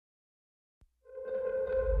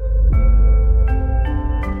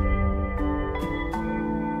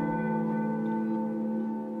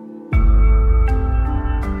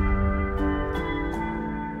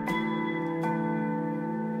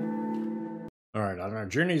Alright, on our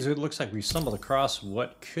journeys, it looks like we stumbled across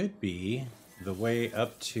what could be the way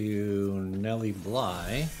up to Nellie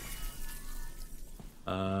Bly.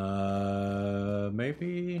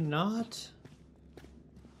 Maybe not?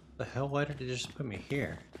 The hell, why did it just put me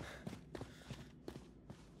here?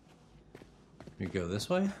 You go this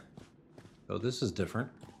way? Oh, this is different.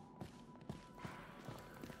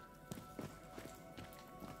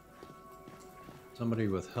 Somebody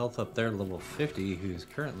with health up there, level 50, who's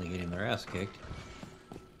currently getting their ass kicked.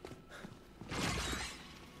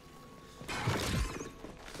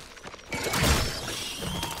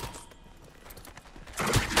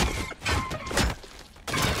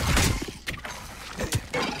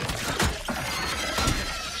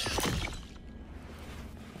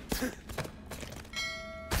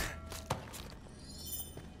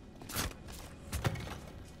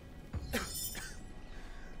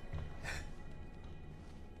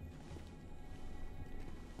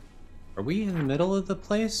 Are we in the middle of the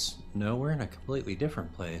place? No, we're in a completely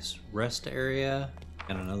different place. Rest area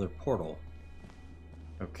and another portal.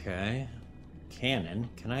 Okay. Cannon.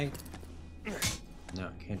 Can I... No,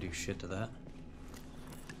 can't do shit to that.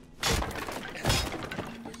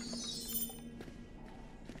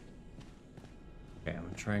 Okay, I'm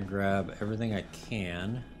gonna try and grab everything I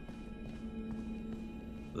can.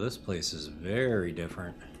 This place is very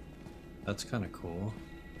different. That's kind of cool.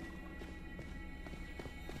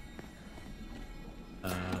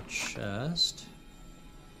 Chest.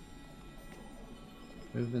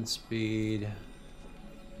 Movement speed.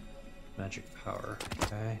 Magic power.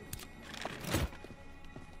 Okay.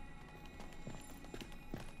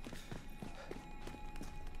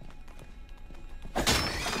 God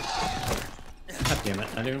damn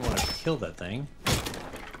it, I didn't want to kill that thing.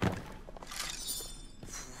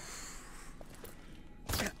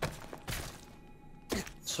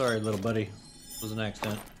 Sorry, little buddy. It was an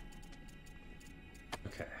accident.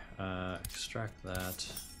 Extract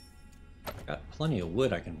that. I've got plenty of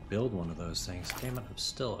wood. I can build one of those things. Damn it, I'm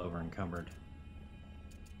still over encumbered.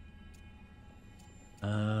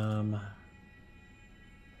 Oh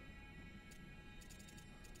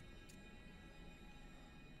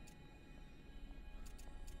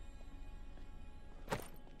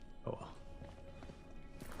well.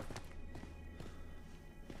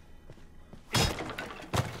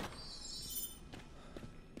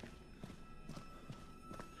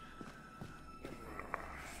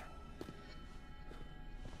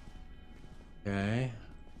 Okay.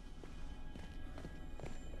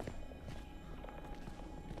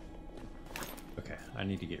 Okay, I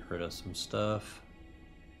need to get rid of some stuff.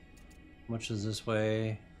 How much is this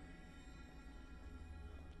way?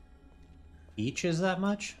 Each is that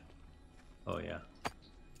much? Oh yeah.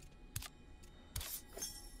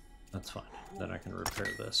 That's fine. Then I can repair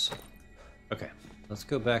this. Okay, let's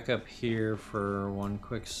go back up here for one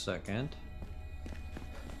quick second.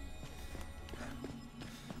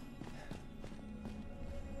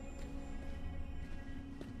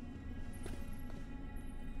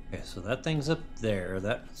 Okay, so that thing's up there.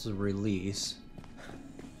 That's a release.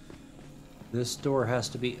 This door has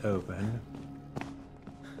to be open.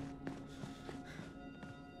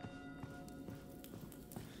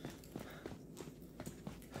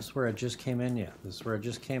 This is where I just came in? Yeah, this is where I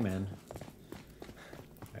just came in.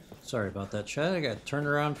 Okay, sorry about that, chat. I got turned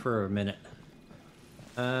around for a minute.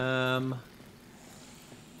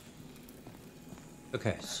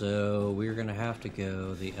 Okay, so we're gonna have to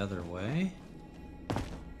go the other way.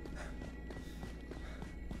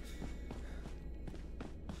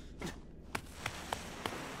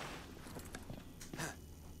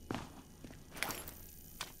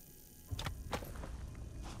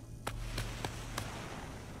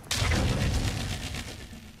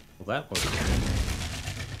 That was...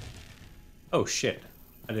 Oh shit,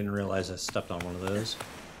 I didn't realize I stepped on one of those.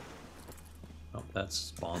 Oh, that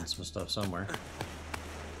spawned some stuff somewhere.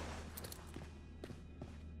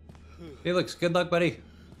 Felix, good luck, buddy.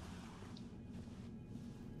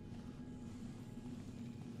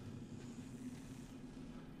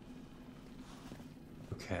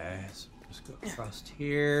 Okay, so just go across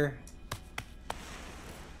here.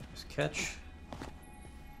 Just catch.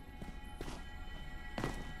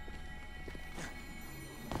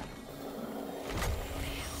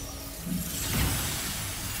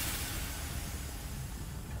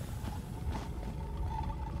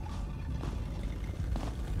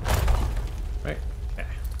 Right, okay.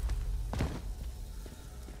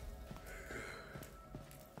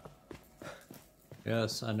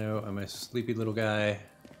 Yes, I know, I'm a sleepy little guy.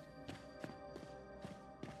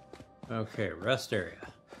 Okay, rest area.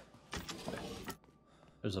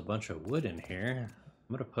 There's a bunch of wood in here.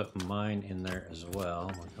 I'm gonna put mine in there as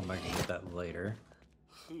well. We'll come back and get that later.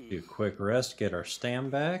 Do a quick rest, get our stam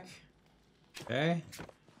back. Okay.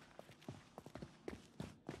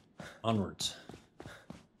 Onwards.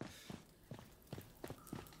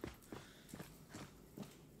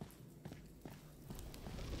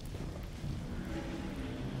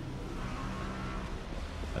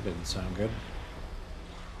 That didn't sound good.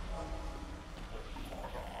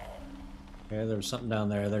 Okay, there's something down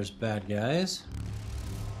there. There's bad guys.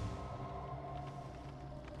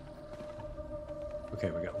 Okay,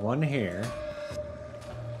 we got one here.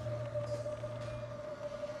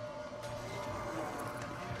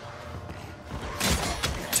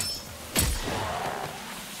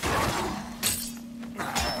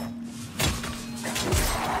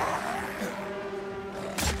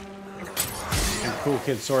 Your cool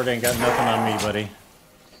kid sword ain't got nothing on me, buddy.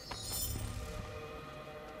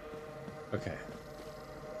 Okay.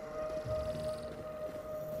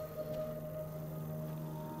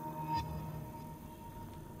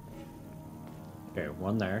 Okay,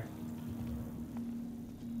 one there.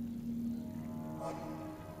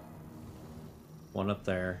 One up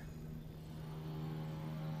there.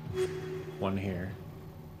 One here.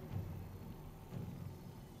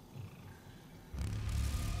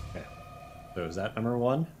 Okay. So is that number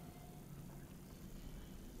one?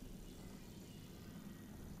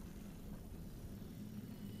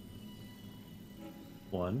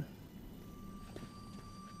 One.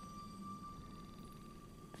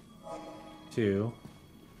 Two.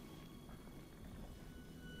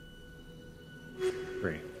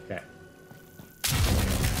 Three. Okay.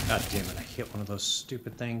 God damn it, I hit one of those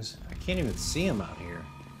stupid things. I can't even see them out here.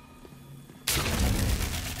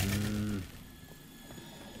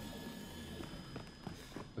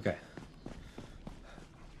 Okay.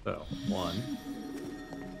 So, one.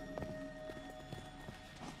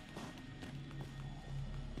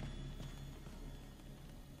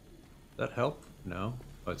 Does that help? No?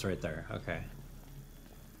 Oh, it's right there. Okay.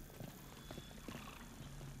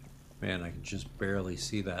 Man, I can just barely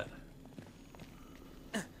see that.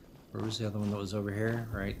 Where was the other one that was over here?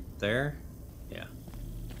 Right there? Yeah.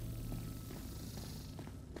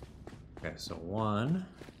 Okay, so one.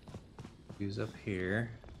 Two's up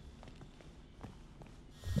here.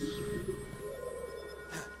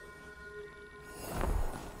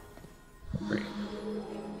 Great.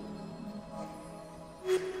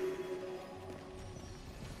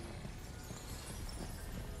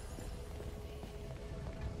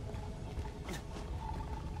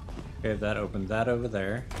 Okay, that opened that over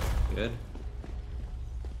there. Good.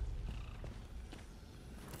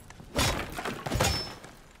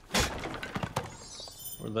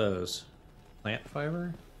 What are those? Plant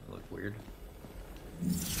fiber? They look weird.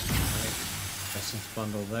 Right. Essence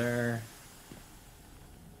bundle there.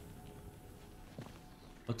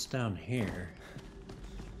 What's down here?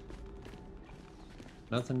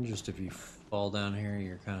 Nothing, just if you fall down here,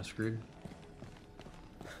 you're kind of screwed.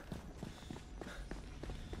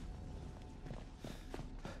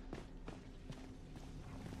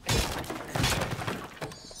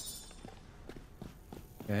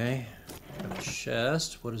 Okay, got a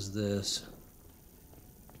chest. What is this?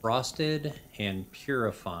 Frosted and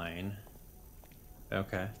purifying.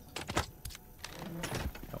 Okay.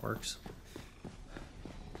 That works.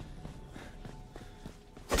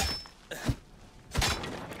 I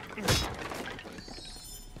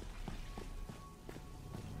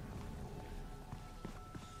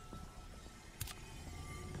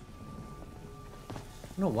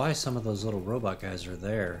don't know why some of those little robot guys are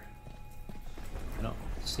there. They don't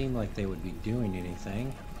seem like they would be doing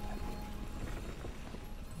anything.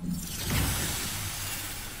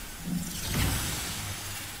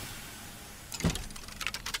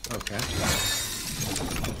 Okay.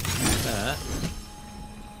 That.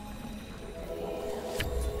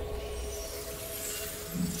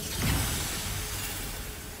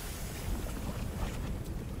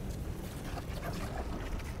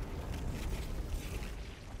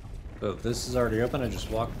 So if this is already open, I just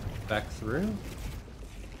walk back through.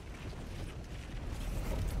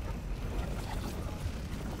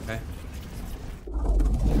 Okay.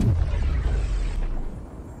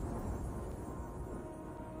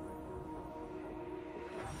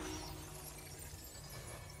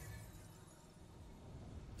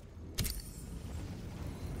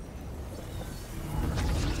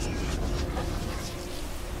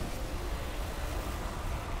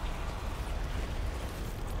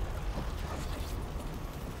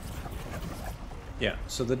 Yeah,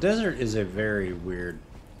 so the desert is a very weird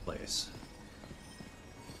place.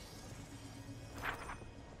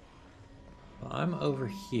 Well, I'm over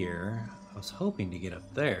here. I was hoping to get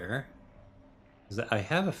up there. I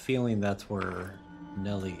have a feeling that's where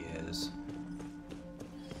Nellie is.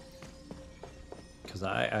 Because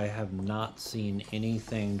I have not seen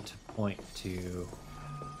anything to point to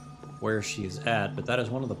where she's at, but that is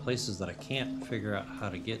one of the places that I can't figure out how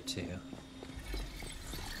to get to.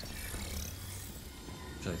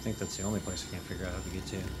 Actually, I think that's the only place I can't figure out how to get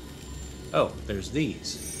to. Oh, there's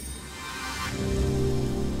these.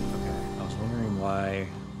 Okay, I was wondering why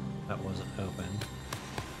that wasn't open.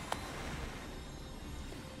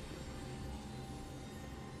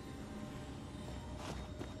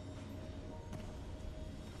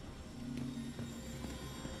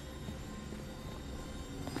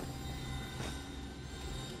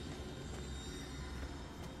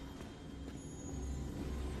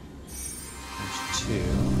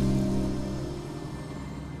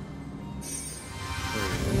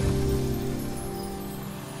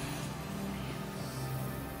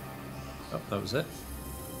 That was it.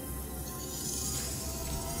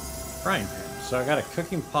 Frying pan. So I got a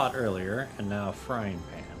cooking pot earlier, and now a frying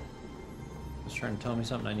pan. Just trying to tell me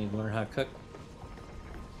something I need to learn how to cook.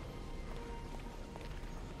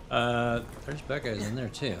 There's bad guys in there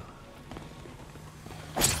too.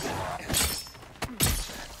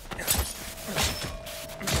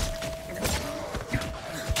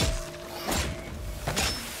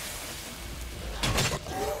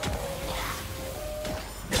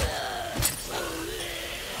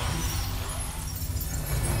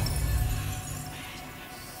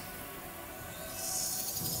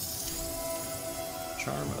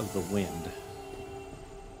 Charm of the Wind.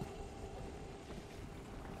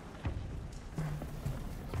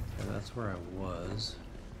 Okay, that's where I was.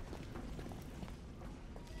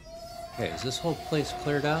 Okay, is this whole place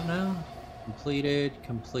cleared out now? Completed,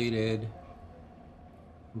 completed,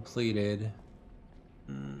 completed,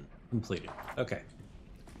 completed. Okay.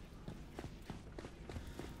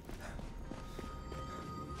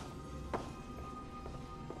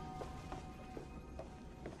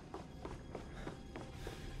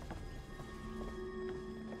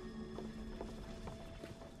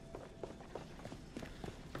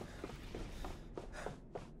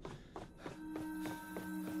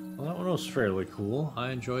 Was fairly cool.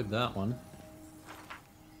 I enjoyed that one.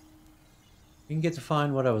 Didn't get to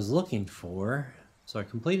find what I was looking for, so I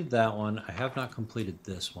completed that one. I have not completed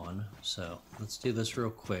this one, so let's do this real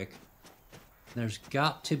quick. There's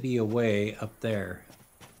got to be a way up there.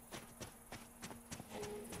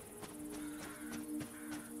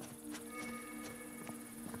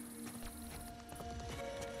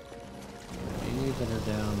 Maybe that are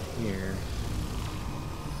down here.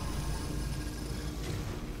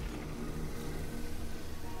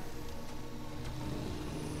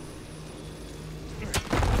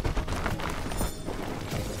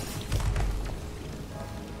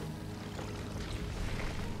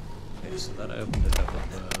 So that opened it up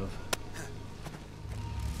above.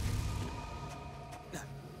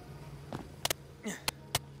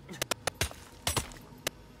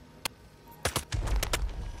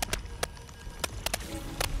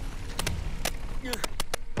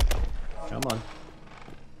 Come on.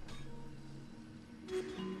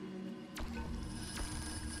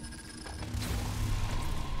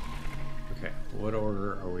 Okay, what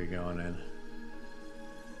order are we going in?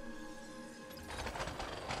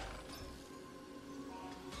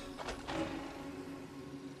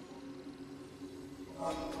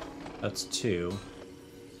 That's 2.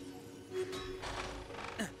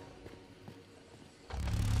 Okay,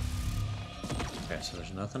 so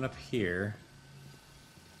there's nothing up here.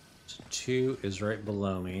 So 2 is right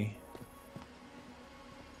below me.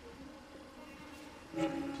 God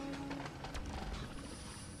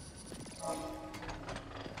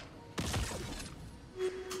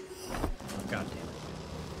damn it.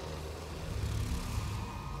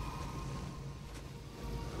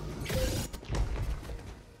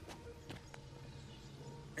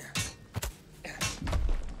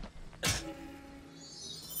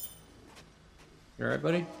 You alright,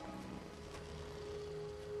 buddy?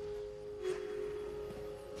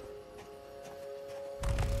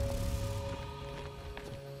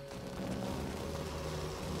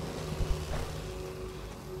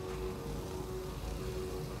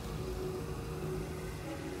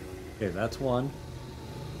 Okay, that's 1.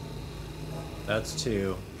 That's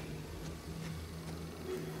 2.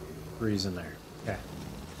 3's in there. Okay.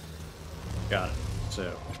 Got it.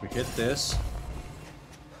 So, we hit this.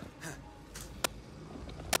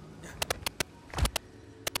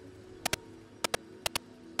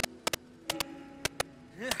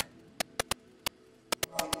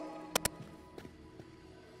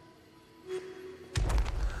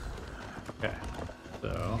 Okay,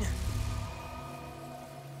 so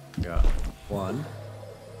got One.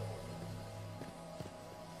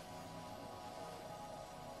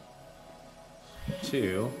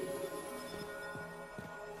 Two.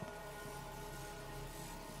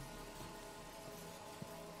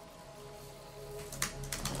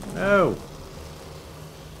 No!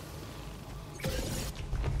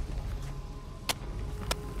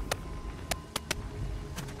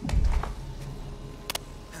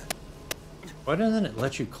 Why doesn't it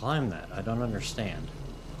let you climb that? I don't understand.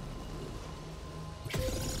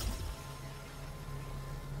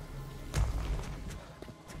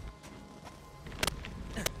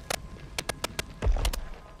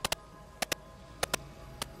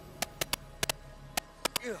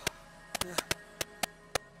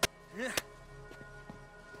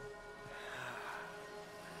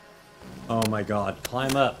 Oh my god,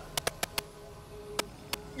 climb up.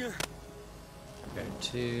 Okay,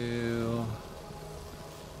 two.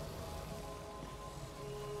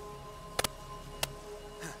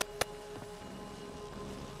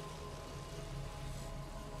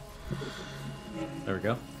 There we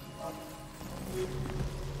go.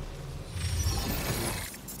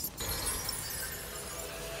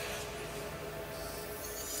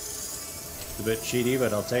 It's a bit cheaty,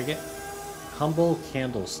 but I'll take it. Humble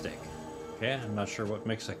candlestick. Okay, I'm not sure what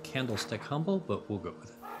makes a candlestick humble, but we'll go with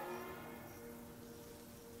it.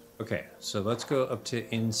 Okay, so let's go up to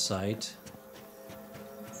insight.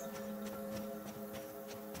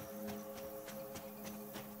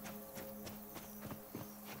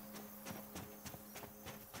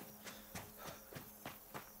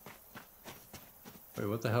 Wait,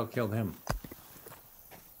 what the hell killed him?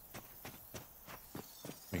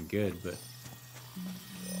 I mean, good, but...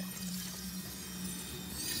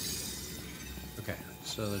 Okay,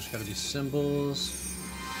 so there's gotta be symbols.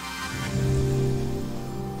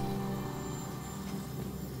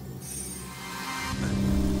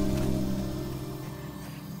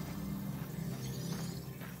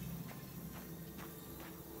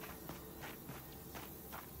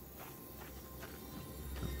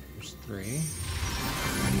 There's three.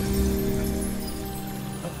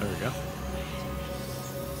 Oh, there we go.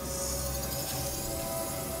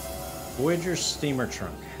 Voyager steamer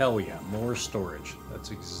trunk. Hell yeah, more storage.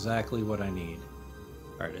 That's exactly what I need.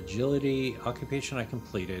 Alright, agility, occupation I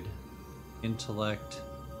completed. Intellect.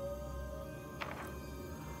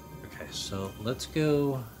 Okay, so let's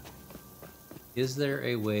go. Is there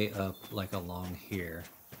a way up, like along here?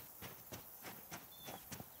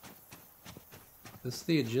 Is this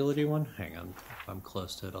the agility one? Hang on, if I'm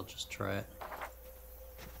close to it, I'll just try it.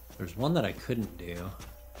 There's one that I couldn't do.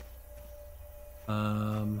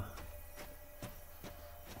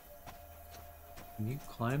 Can you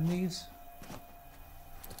climb these?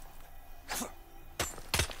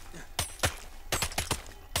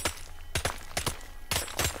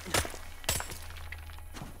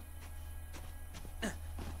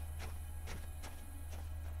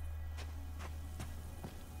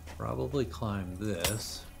 Probably climb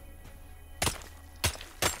this.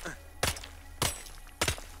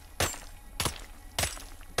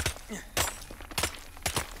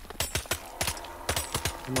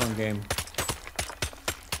 Come on, game.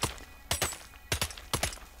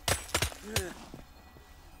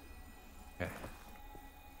 Okay.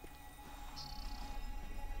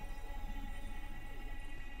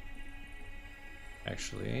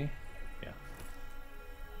 Actually, yeah.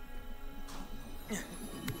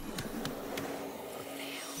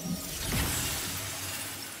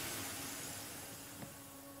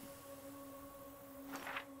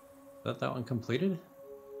 Is that one completed?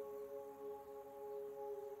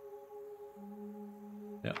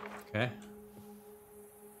 Yep, okay.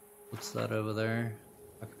 What's that over there?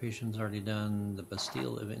 Occupation's already done. The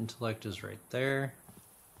Bastille of Intellect is right there.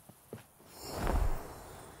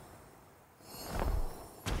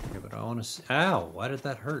 Okay, but I want to see... Ow! Why did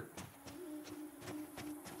that hurt?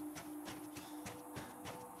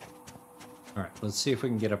 Alright, let's see if we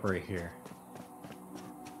can get up right here.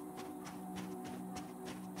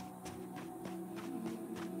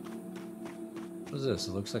 What is this?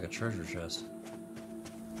 It looks like a treasure chest.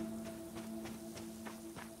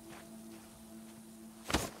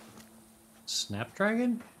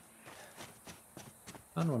 Snapdragon?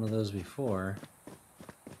 Found one of those before.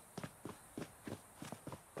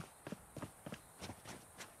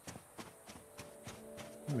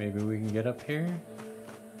 Maybe we can get up here?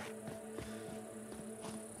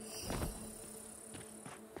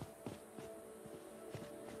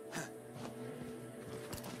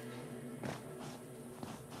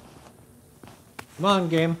 Come on,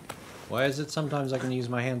 game. Why is it sometimes I can use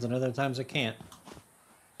my hands and other times I can't?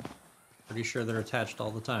 Pretty sure they're attached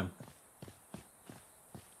all the time.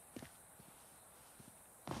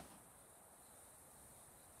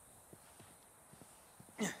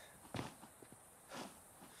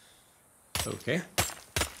 Okay.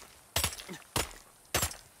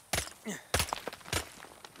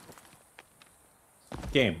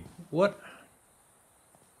 Game, what?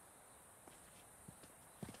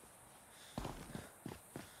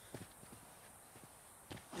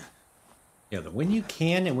 Yeah, the when you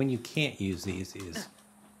can and when you can't use these is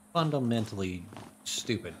fundamentally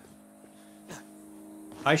stupid.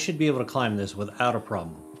 I should be able to climb this without a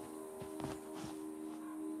problem.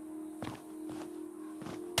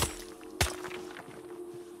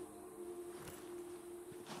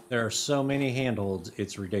 There are so many handholds,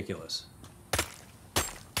 it's ridiculous.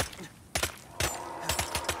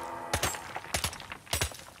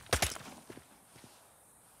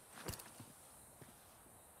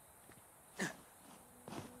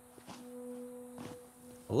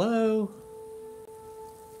 Hello?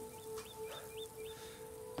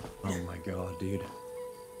 Oh my god, dude.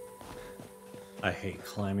 I hate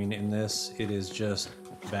climbing in this. It is just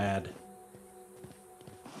bad.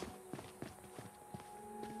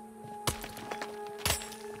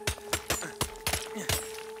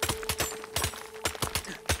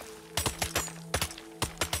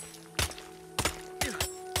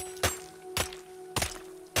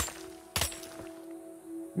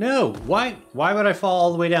 No, why would I fall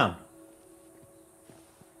all the way down?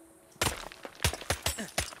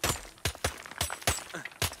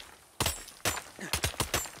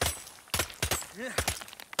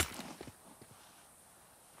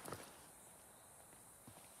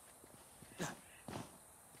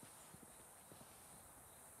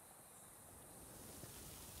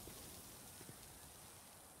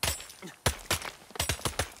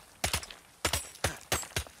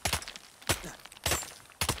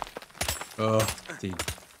 Oh, the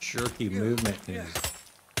jerky movement is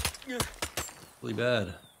really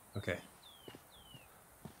bad. Okay.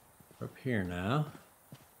 We're up here now.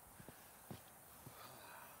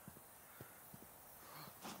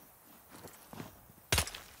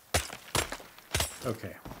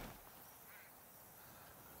 Okay.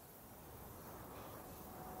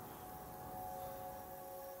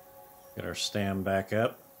 Get our stam back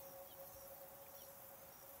up.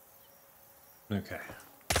 Okay.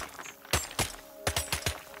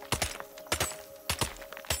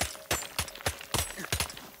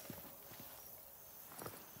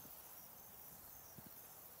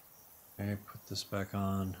 Okay, put this back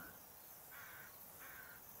on.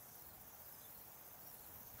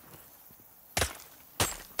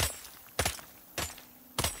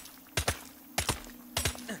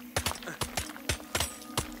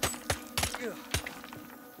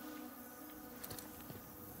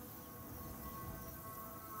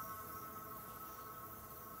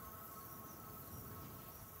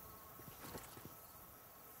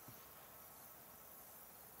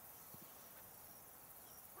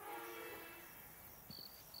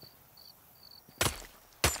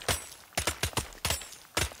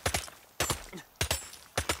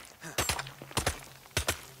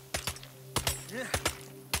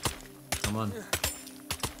 Come on.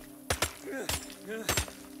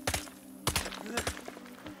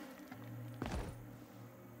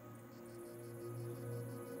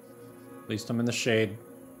 At least I'm in the shade.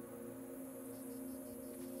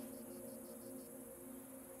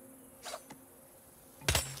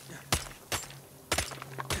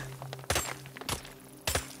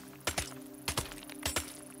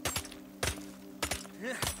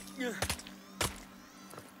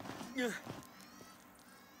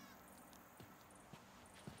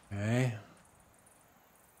 Okay.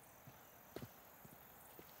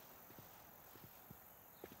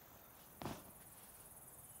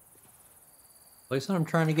 Place that I'm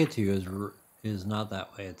trying to get to is not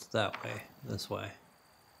that way. It's that way. This way.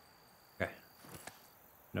 Okay.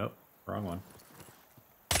 Nope. Wrong one.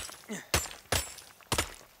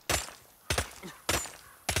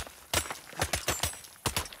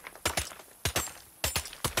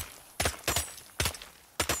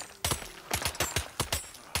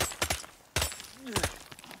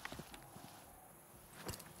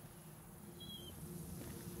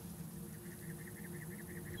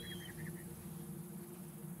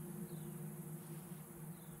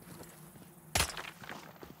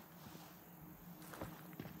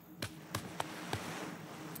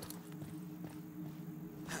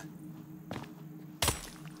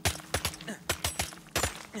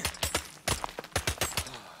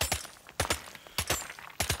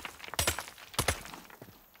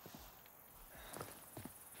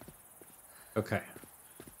 Okay.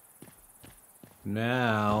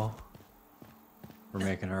 Now we're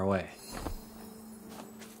making our way.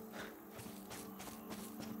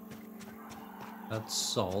 That's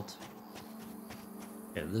salt.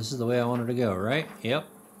 Yeah, this is the way I wanted to go, right? Yep.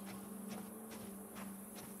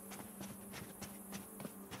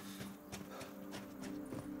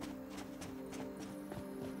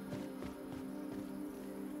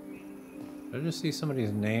 I just see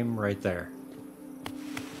somebody's name right there?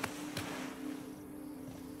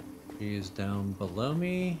 She is down below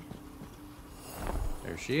me.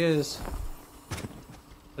 There she is.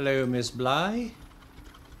 Hello, Miss Bly.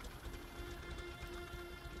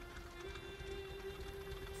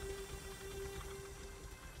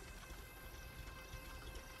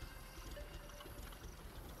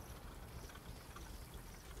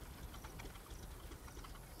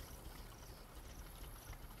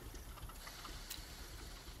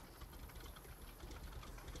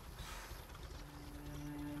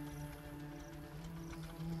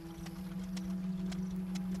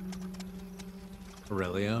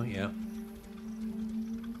 Aurelio, yep.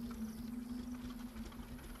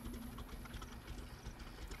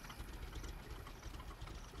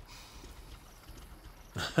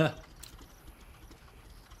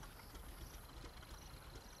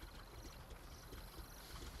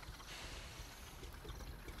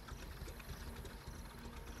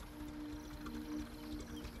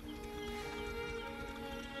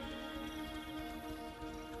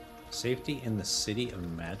 Safety in the City of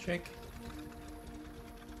Magic?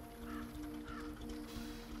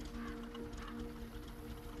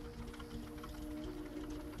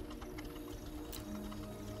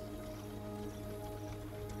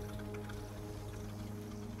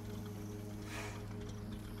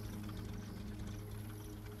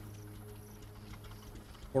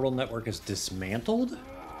 Portal network is dismantled?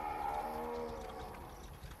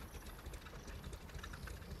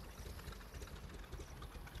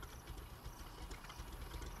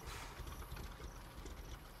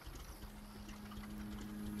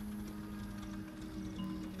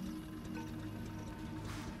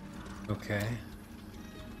 Okay.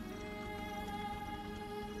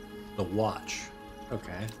 The watch.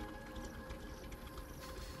 Okay.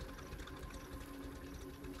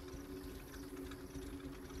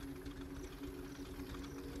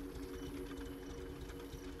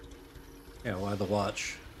 Yeah, why the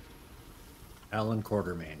watch? Alan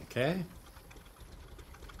Quartermain, okay?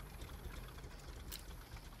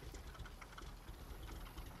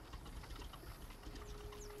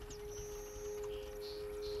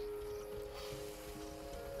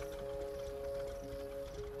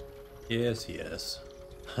 Yes, yes.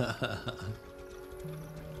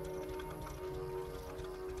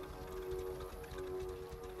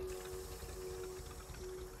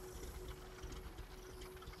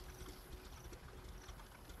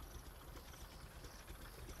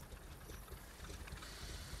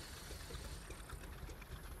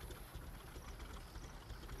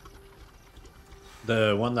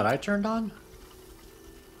 The one that I turned on?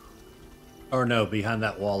 Or no, behind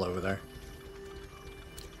that wall over there.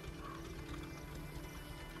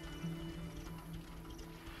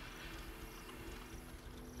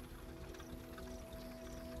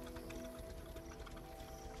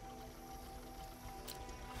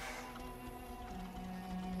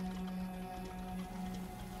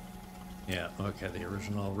 Yeah, okay, the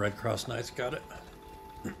original Red Cross Knights got it.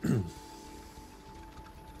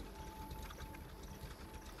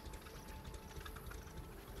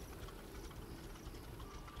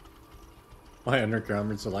 My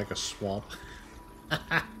undergarments are like a swamp.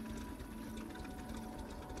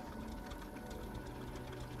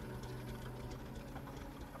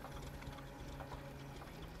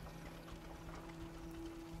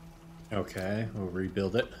 Okay, we'll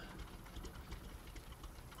rebuild it.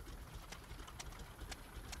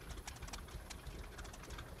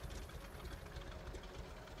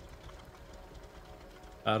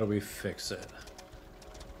 How do we fix it?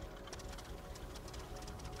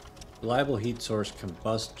 Reliable heat source,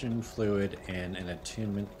 combustion fluid, and an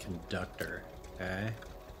attunement conductor. Okay.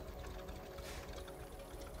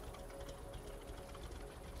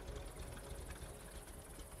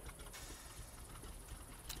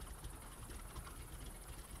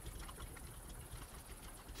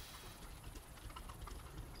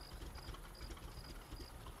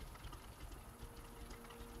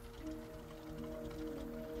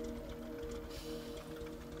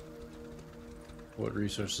 What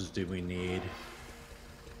resources do we need?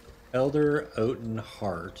 Elder Oaten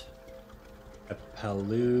Heart, a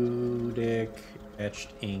paludic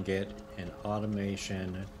etched ingot, and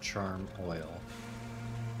automation charm oil.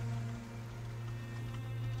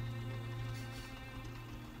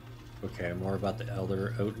 Okay, more about the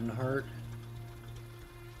Elder Oaten Heart.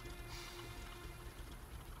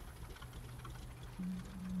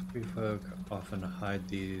 We folk often hide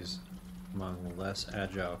these among less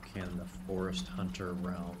agile kin in the forest hunt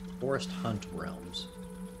realms.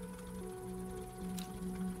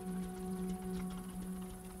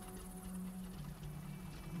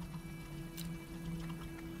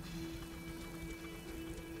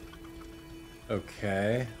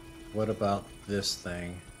 Okay, what about this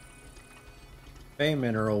thing? Fae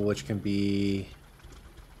mineral, which can be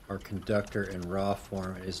our conductor in raw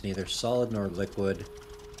form, is neither solid nor liquid,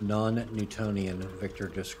 non-Newtonian, Victor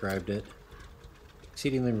described it.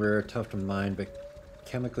 Exceedingly rare, tough to mine, but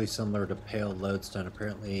chemically similar to pale lodestone.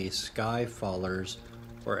 Apparently, sky fallers,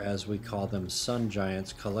 or as we call them, sun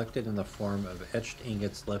giants, collected in the form of etched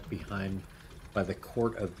ingots left behind by the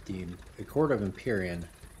court of Empyrean.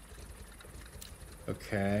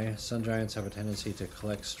 Okay, sun giants have a tendency to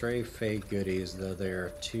collect stray Fae goodies, though they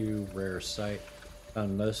are too rare sight,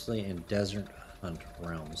 found mostly in desert hunt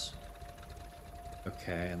realms.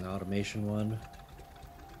 Okay, and the automation one.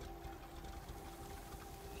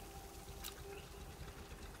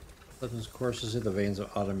 Those courses through the veins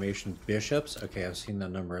of automation bishops. Okay, I've seen a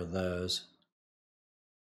number of those.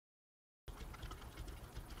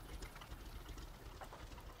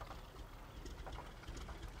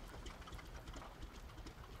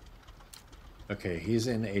 Okay, he's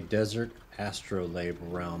in a desert astrolabe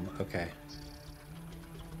realm. Okay.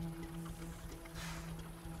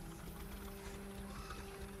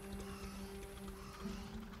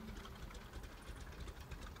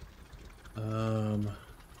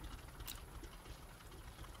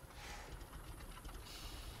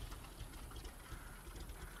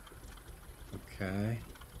 Okay.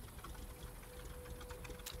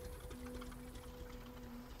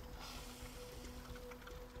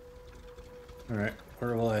 Alright,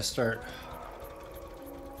 where will I start?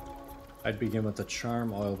 I'd begin with the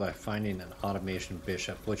charm oil by finding an automation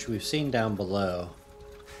bishop, which we've seen down below.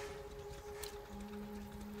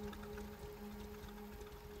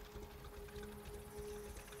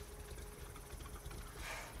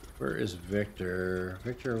 Where is Victor?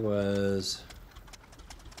 Victor's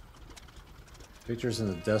in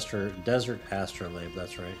the desert astrolabe,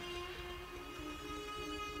 that's right.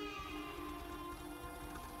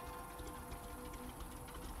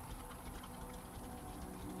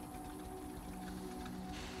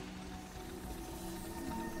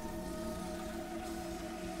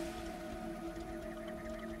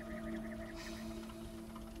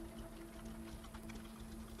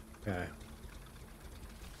 Okay.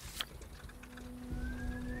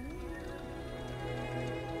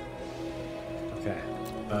 Okay.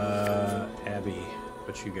 Abby,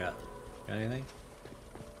 what you got? Got anything?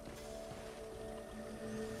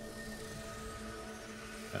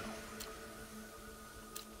 No.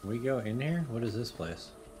 Can we go in here? What is this place?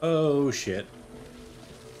 Oh, shit.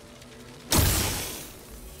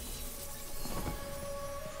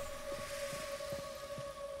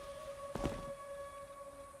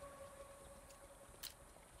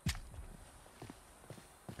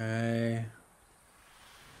 Okay.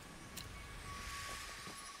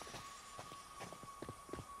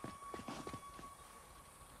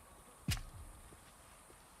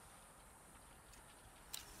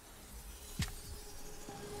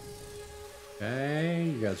 Okay,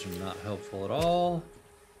 you guys are not helpful at all.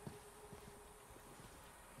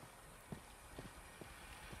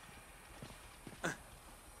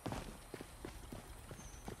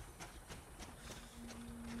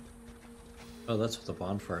 Oh, that's what the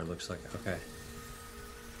bonfire looks like. Okay.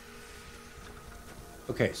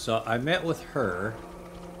 Okay, so I met with her.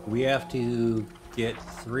 We have to get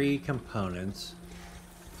 3 components.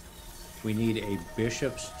 We need a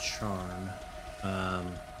bishop's charm,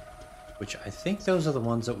 which I think those are the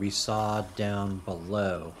ones that we saw down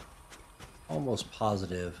below. Almost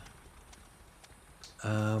positive.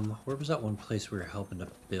 Where was that one place we were helping to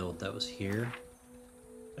build? That was here?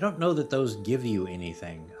 I don't know that those give you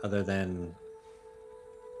anything other than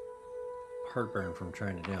heartburn from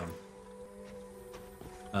trying to do them.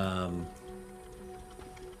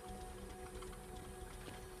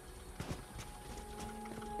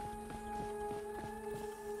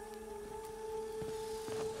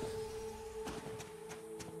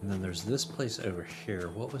 And then there's this place over here.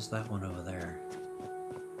 What was that one over there?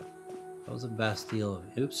 That was a Bastille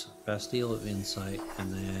of... Oops. Bastille of Insight.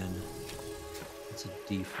 And then it's a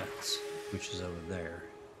Defense, which is over there.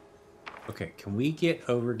 Okay, can we get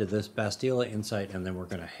over to this Bastille of Insight and then we're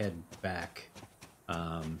going to head back.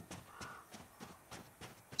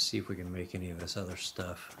 See if we can make any of this other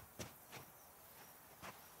stuff.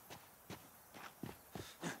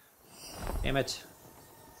 Damn it.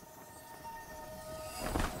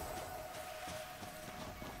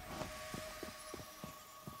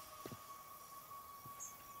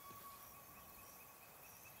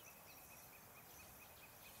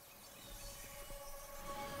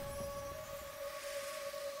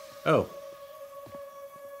 Oh.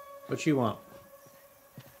 What you want?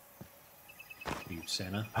 You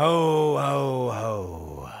Santa. Ho, ho,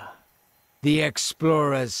 ho. The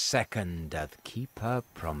explorer's second doth keep her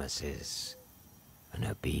promises, an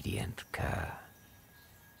obedient cur.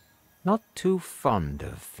 Not too fond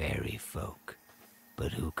of fairy folk,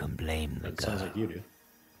 but who can blame the That girl? sounds like you do.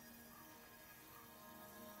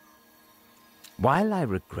 While I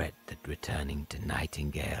regret that returning to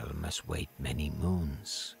Nightingale must wait many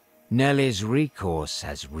moons, Nellie's recourse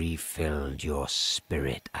has refilled your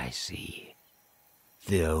spirit, I see.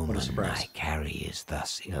 The omen I carry is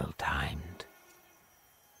thus ill-timed.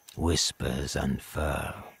 Whispers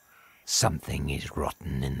unfurl. Something is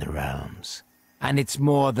rotten in the realms, and it's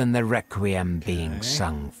more than the requiem being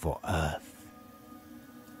sung for Earth.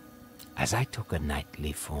 As I took a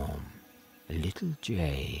nightly form, a little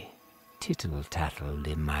jay tittle-tattled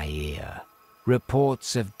in my ear,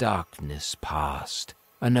 reports of darkness past,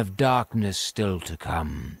 and of darkness still to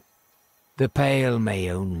come. The Pale may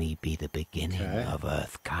only be the beginning of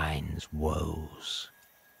Earthkind's woes.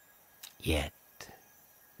 Yet,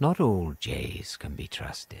 not all jays can be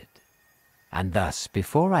trusted. And thus,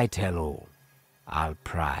 before I tell all, I'll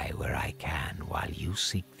pry where I can while you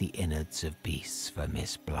seek the innards of beasts for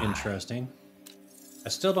Miss Bly. Interesting. I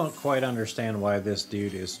still don't quite understand why this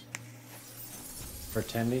dude is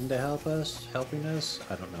pretending to helping us.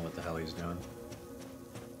 I don't know what the hell he's doing.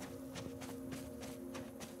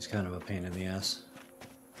 He's kind of a pain in the ass.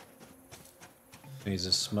 He's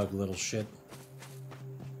a smug little shit.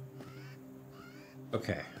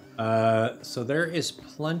 Okay. So there is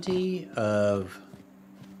plenty of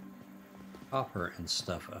copper and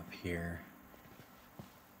stuff up here.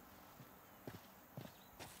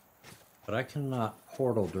 But I cannot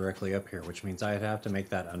portal directly up here, which means I'd have to make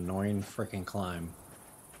that annoying freaking climb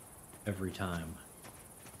every time.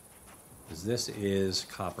 Because this is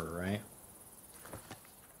copper, right?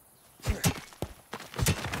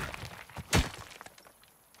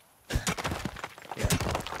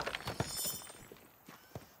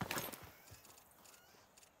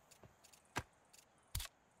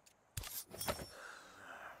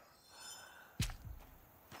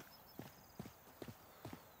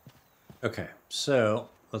 Okay, so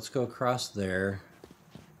let's go across there.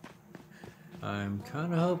 I'm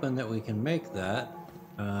kind of hoping that we can make that.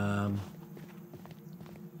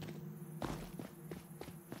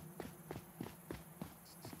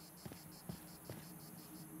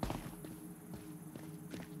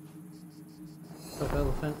 What's up,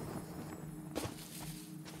 elephant?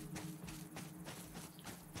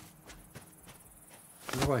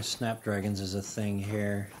 I wonder why snapdragons is a thing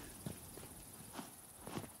here.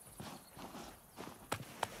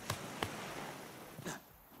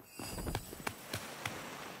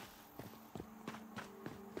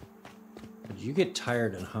 You get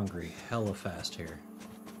tired and hungry hella fast here.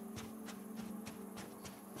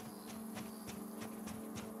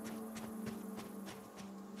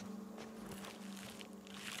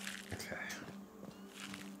 Okay.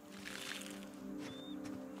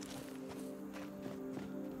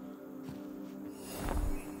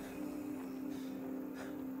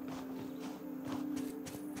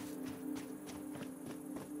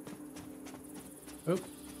 Oh,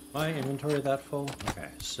 my inventory that full? Okay,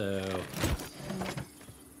 so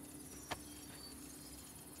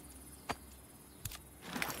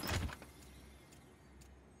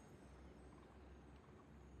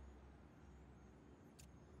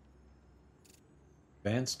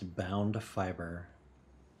advanced bound fiber,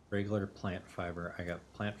 regular plant fiber. I got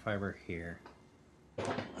plant fiber here.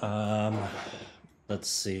 Let's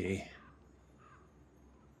see.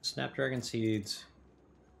 Snapdragon seeds,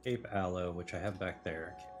 Cape aloe, which I have back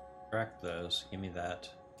there. Extract those. Give me that.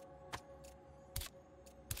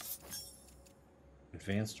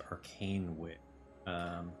 Advanced arcane wick.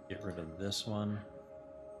 Get rid of this one.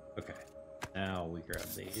 Okay. Now we grab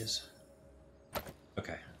these.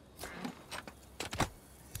 Okay.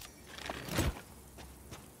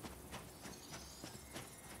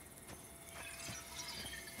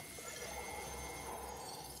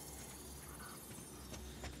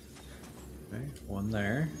 Okay, one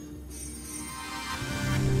there.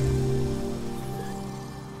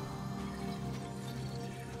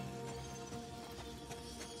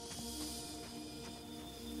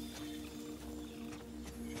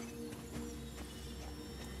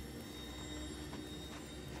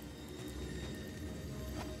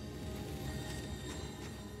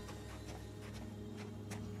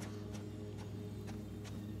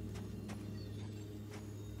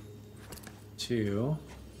 Two.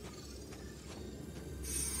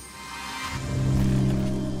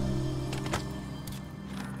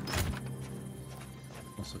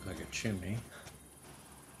 Almost look like a chimney.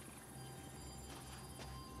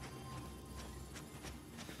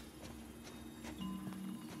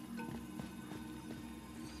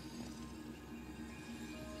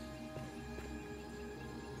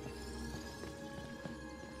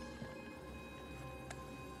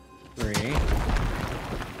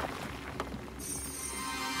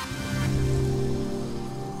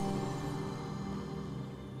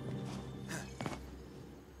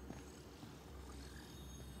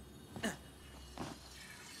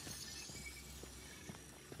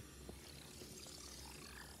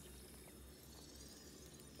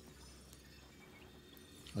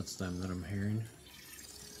 That's them that I'm hearing.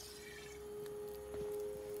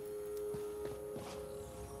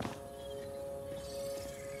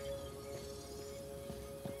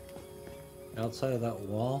 Outside of that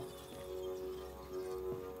wall.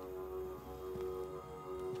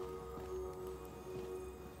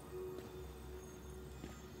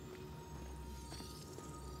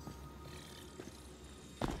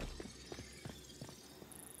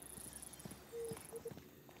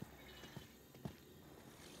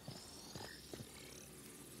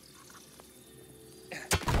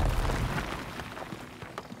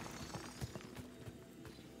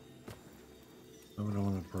 I don't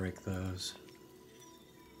want to break those.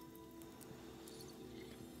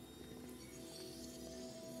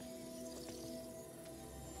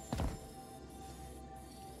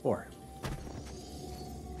 Four.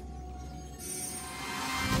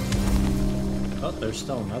 Oh, there's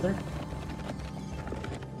still another?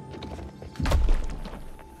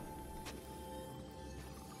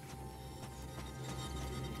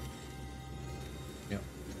 Yep.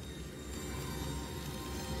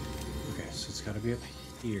 Okay, so it's got to be up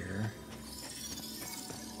here.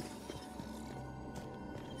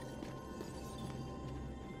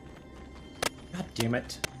 God damn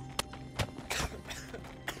it.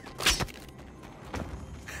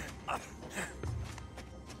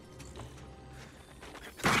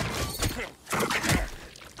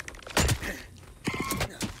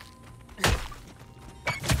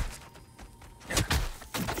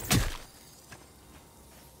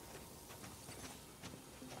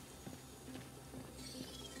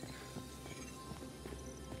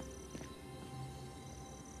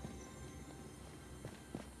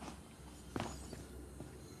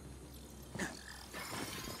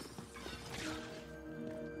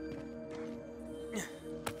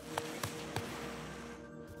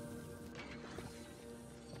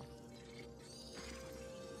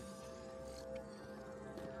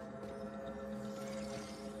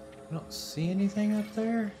 I don't see anything up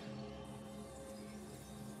there.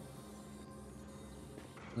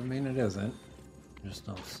 I mean, it isn't. I just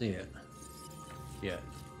don't see it yet.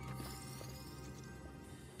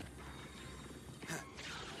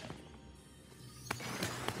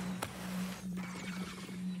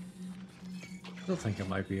 Still think it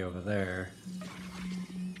might be over there.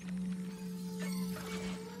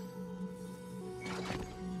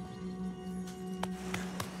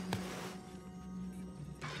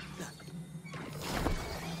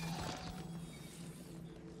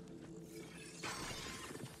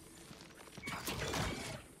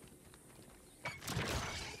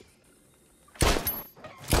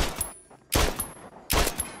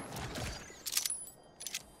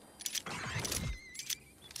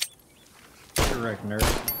 Correct, nerd.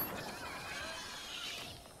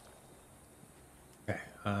 Okay,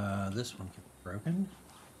 this one can be broken.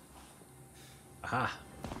 Aha!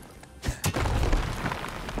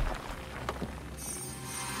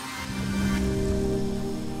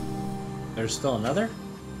 There's still another?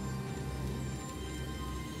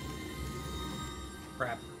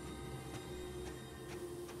 Crap.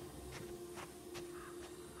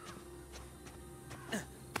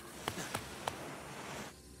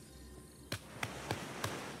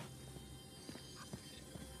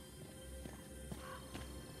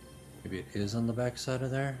 Maybe it is on the back side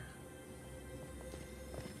of there.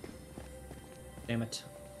 Damn it.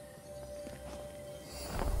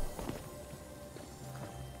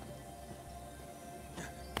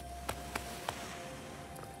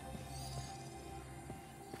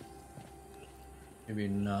 Maybe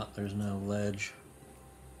not, there's no ledge.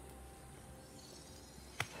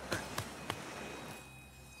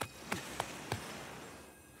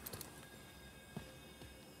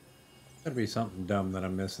 Gotta be something dumb that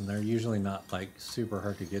I'm missing. They're usually not like super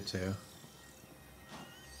hard to get to.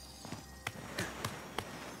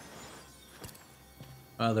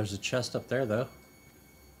 There's a chest up there though.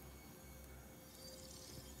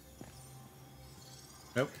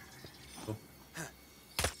 Nope. Oh.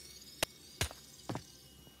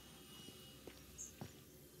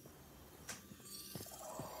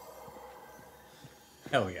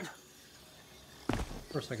 Hell yeah. Of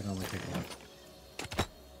course I can only take one.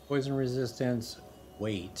 Poison resistance,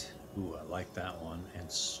 weight. Ooh, I like that one.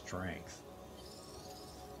 And strength.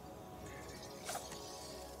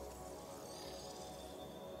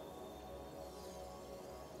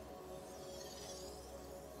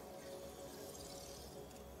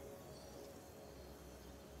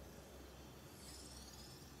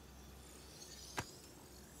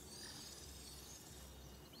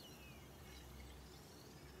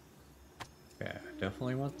 Okay, I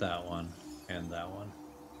definitely want that one. And that one.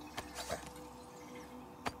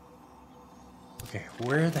 Okay,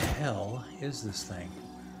 where the hell is this thing?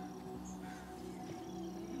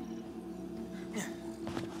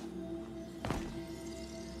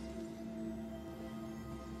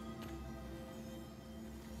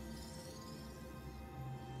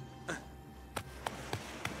 I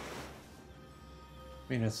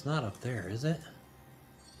mean, it's not up there, is it?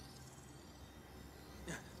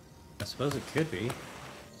 I suppose it could be.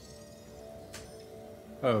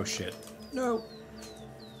 Oh shit. No!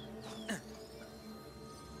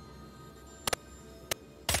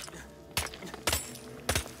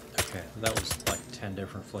 Okay, that was like 10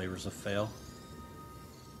 different flavors of fail.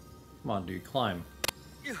 Come on, dude, climb.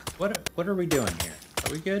 What are we doing here?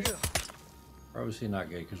 Are we good? Or obviously not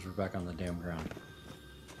good, because we're back on the damn ground.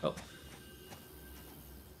 Oh.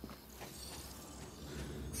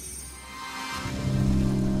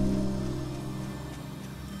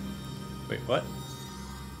 Wait, what?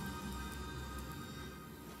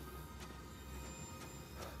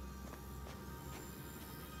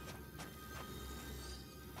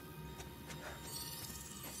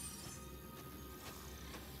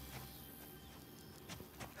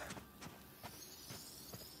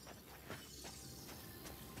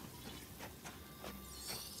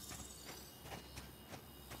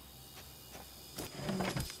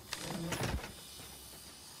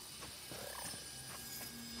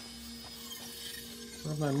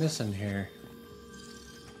 What am I missing here?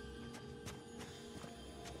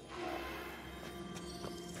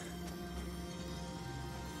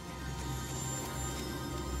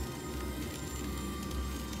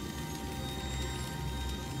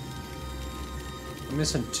 I'm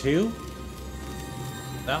missing two?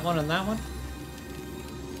 That one and that one?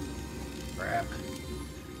 Crap.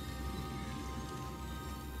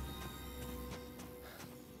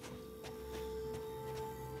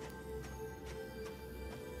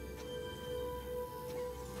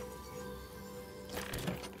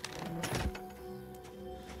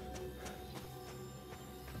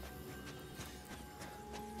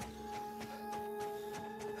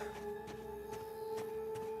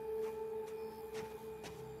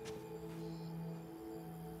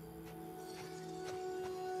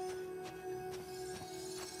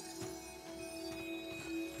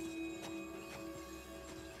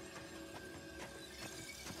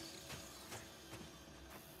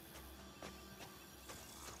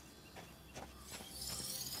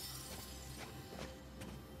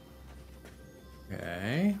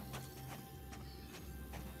 Okay.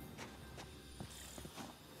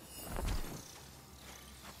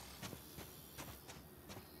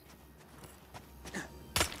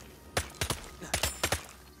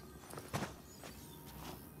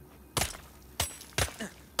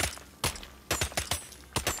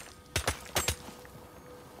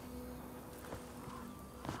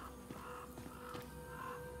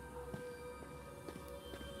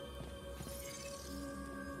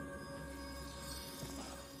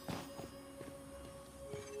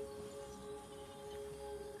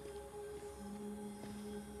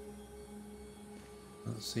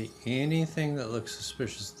 Don't see anything that looks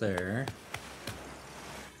suspicious there.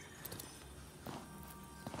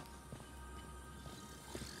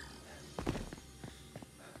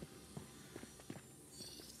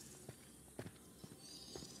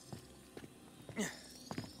 I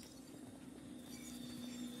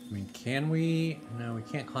mean, can we? No, we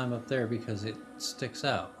can't climb up there because it sticks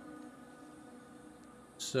out.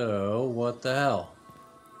 So, what the hell?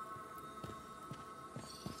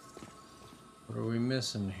 What are we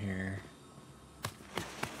missing here?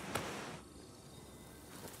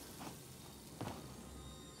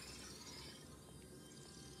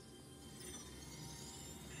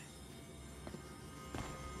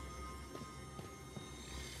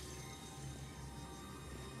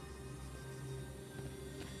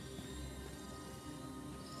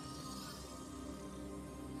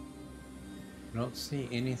 I don't see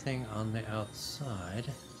anything on the outside.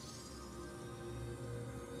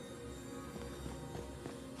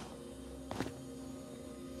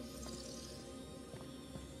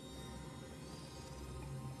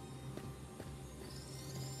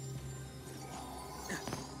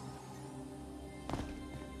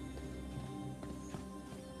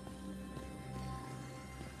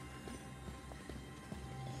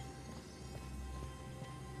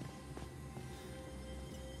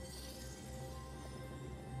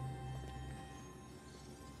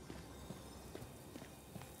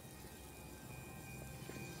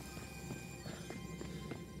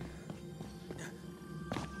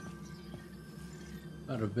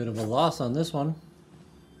 Got a bit of a loss on this one.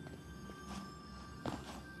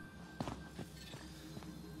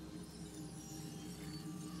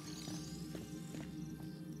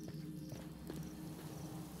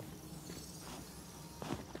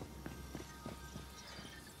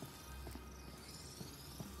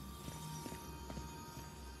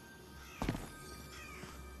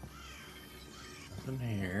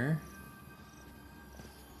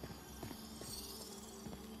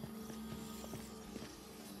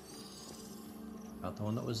 About the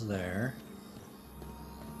one that was there.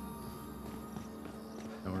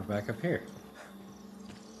 And we're back up here.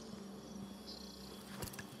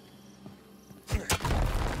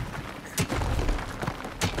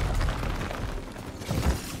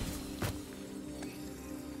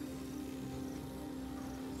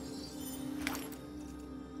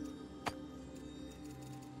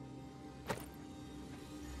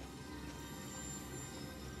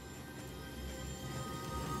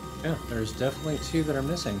 Yeah, there's definitely two that are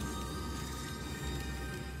missing.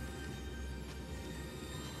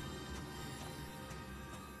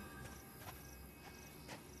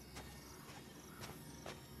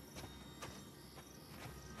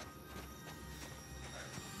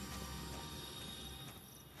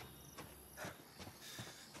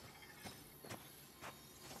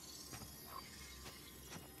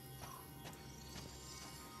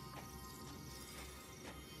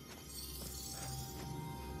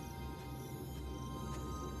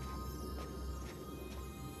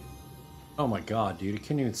 Oh my god, dude, I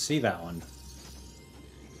couldn't even see that one.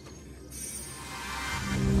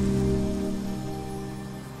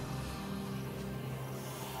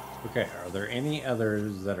 Okay, are there any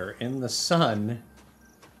others that are in the sun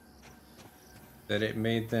that it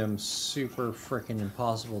made them super freaking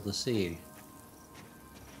impossible to see?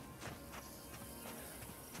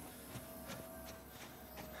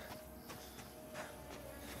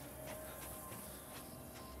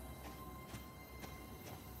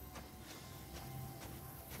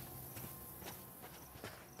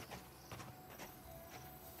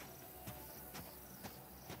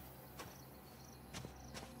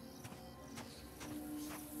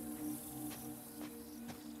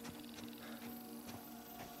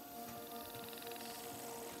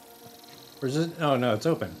 Or is it? Oh no, it's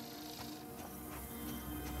open.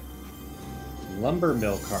 Lumber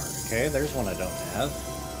mill card. Okay, there's one I don't have.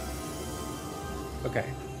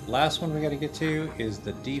 Okay, last one we gotta get to is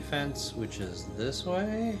the defense, which is this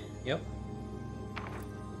way. Yep.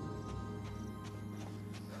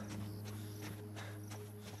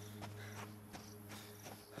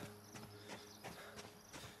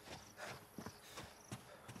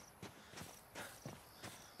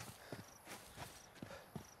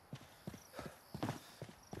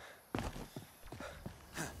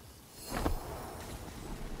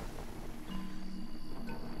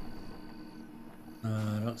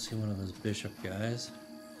 I don't see one of those bishop guys.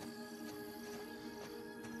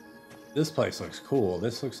 This place looks cool.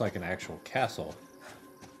 This looks like an actual castle.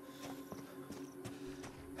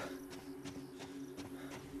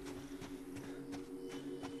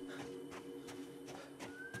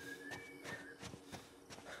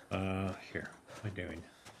 Here. What am I doing?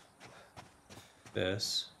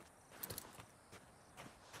 This.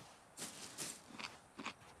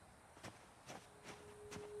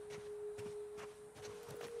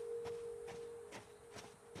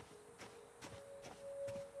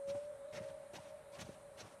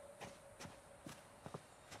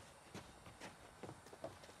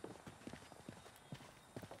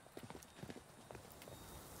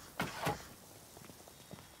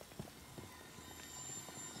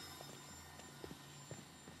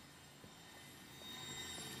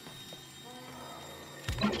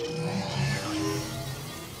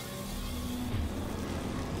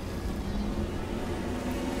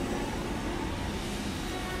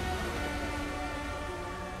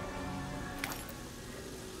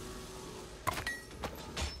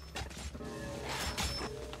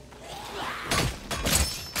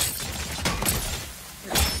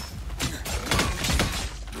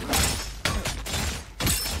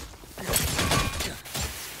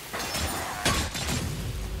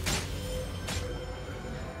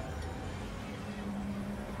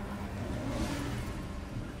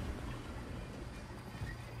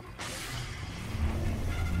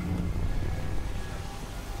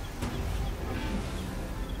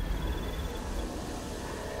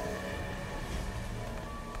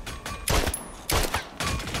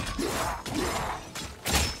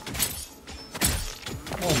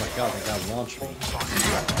 Oh my god, that guy launched me.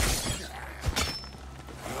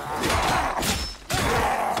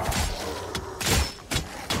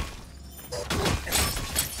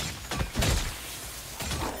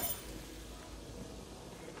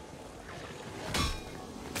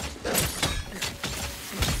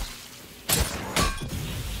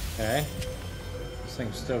 Okay. This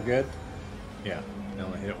thing's still good? Yeah. I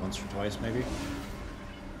only hit it once or twice, maybe.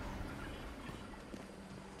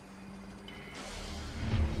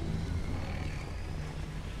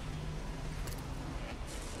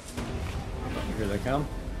 Here they come.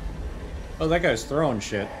 Oh, that guy's throwing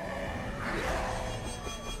shit.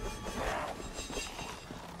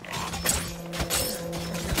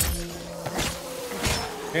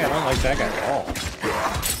 Yeah, I don't like that guy at all.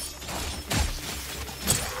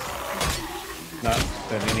 Not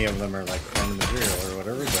that any of them are like fun material or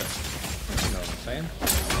whatever, but you know what I'm saying?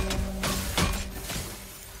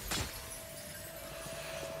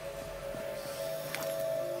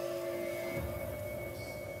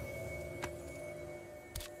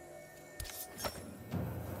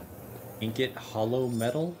 Ingot hollow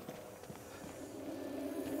metal?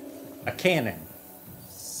 A cannon.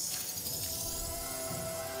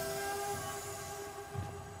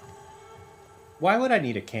 Why would I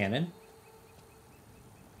need a cannon?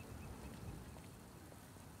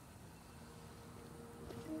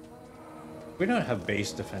 We don't have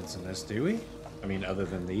base defense in this, do we? I mean, other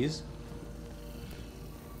than these.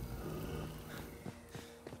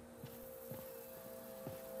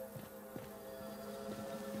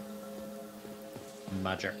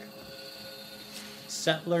 Magic.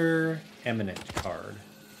 Settler Eminent card.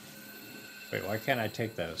 Wait, why can't I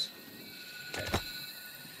take those? Okay.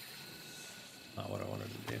 Not what I wanted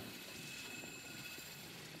to do.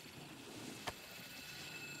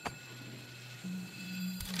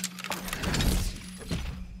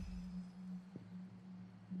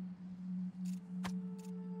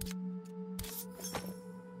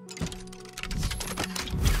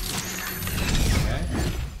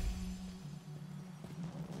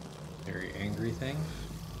 Thing.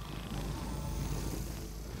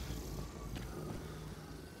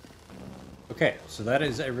 Okay, so that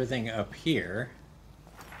is everything up here.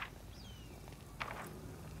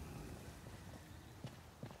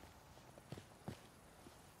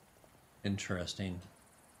 Interesting.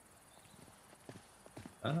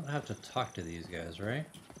 I don't have to talk to these guys, right?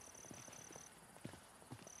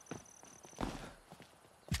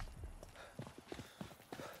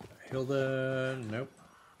 Hilda, nope.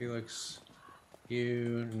 Felix,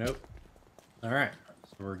 you, nope. All right,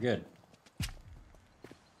 so we're good.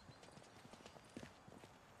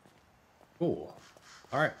 Cool.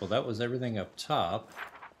 All right, well, that was everything up top.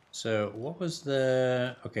 So what was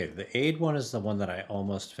the... Okay, the aid one is the one that I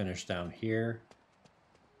almost finished down here.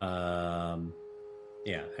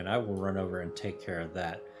 Yeah, and I will run over and take care of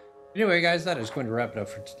that. Anyway, guys, that is going to wrap it up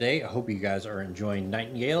for today. I hope you guys are enjoying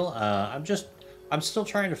Nightingale. I'm still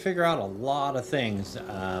trying to figure out a lot of things.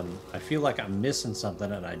 I feel like I'm missing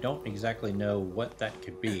something, and I don't exactly know what that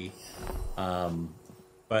could be.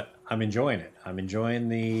 But I'm enjoying it. I'm enjoying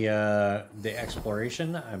the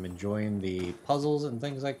exploration. I'm enjoying the puzzles and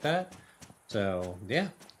things like that. So, yeah,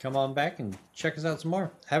 come on back and check us out some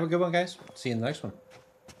more. Have a good one, guys. See you in the next one.